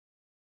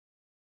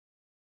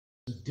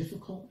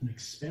difficult and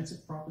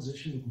expensive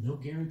proposition with no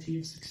guarantee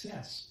of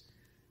success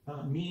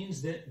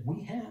means that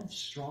we have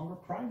stronger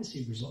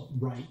privacy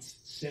rights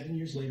 7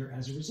 years later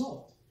as a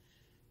result.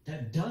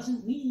 That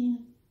doesn't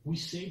mean we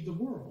save the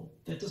world.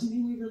 That doesn't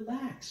mean we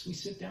relax. We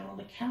sit down on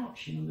the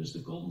couch, there's the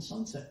golden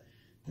sunset.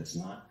 That's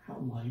not how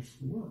life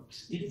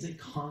works. It is a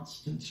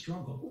constant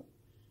struggle.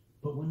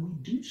 But when we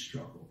do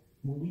struggle,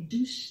 when we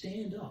do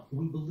stand up,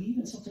 we believe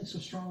in something so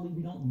strongly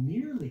we don't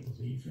merely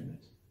believe in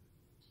it,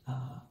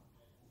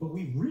 but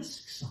we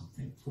risk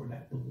something for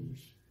that belief.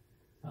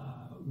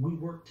 We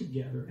work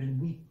together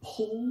and we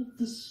pull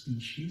the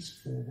species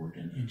forward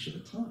an inch at a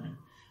time.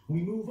 We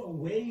move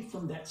away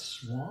from that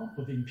swamp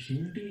of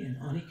impunity and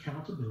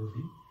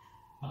unaccountability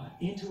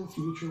into a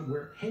future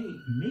where, hey,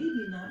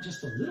 maybe not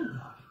just a little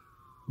guy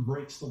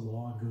breaks the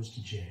law and goes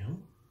to jail,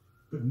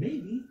 but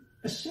maybe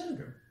a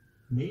senator,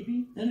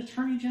 maybe an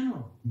attorney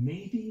general,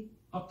 maybe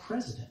a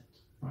president,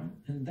 right?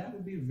 And that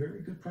would be a very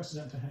good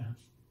precedent to have.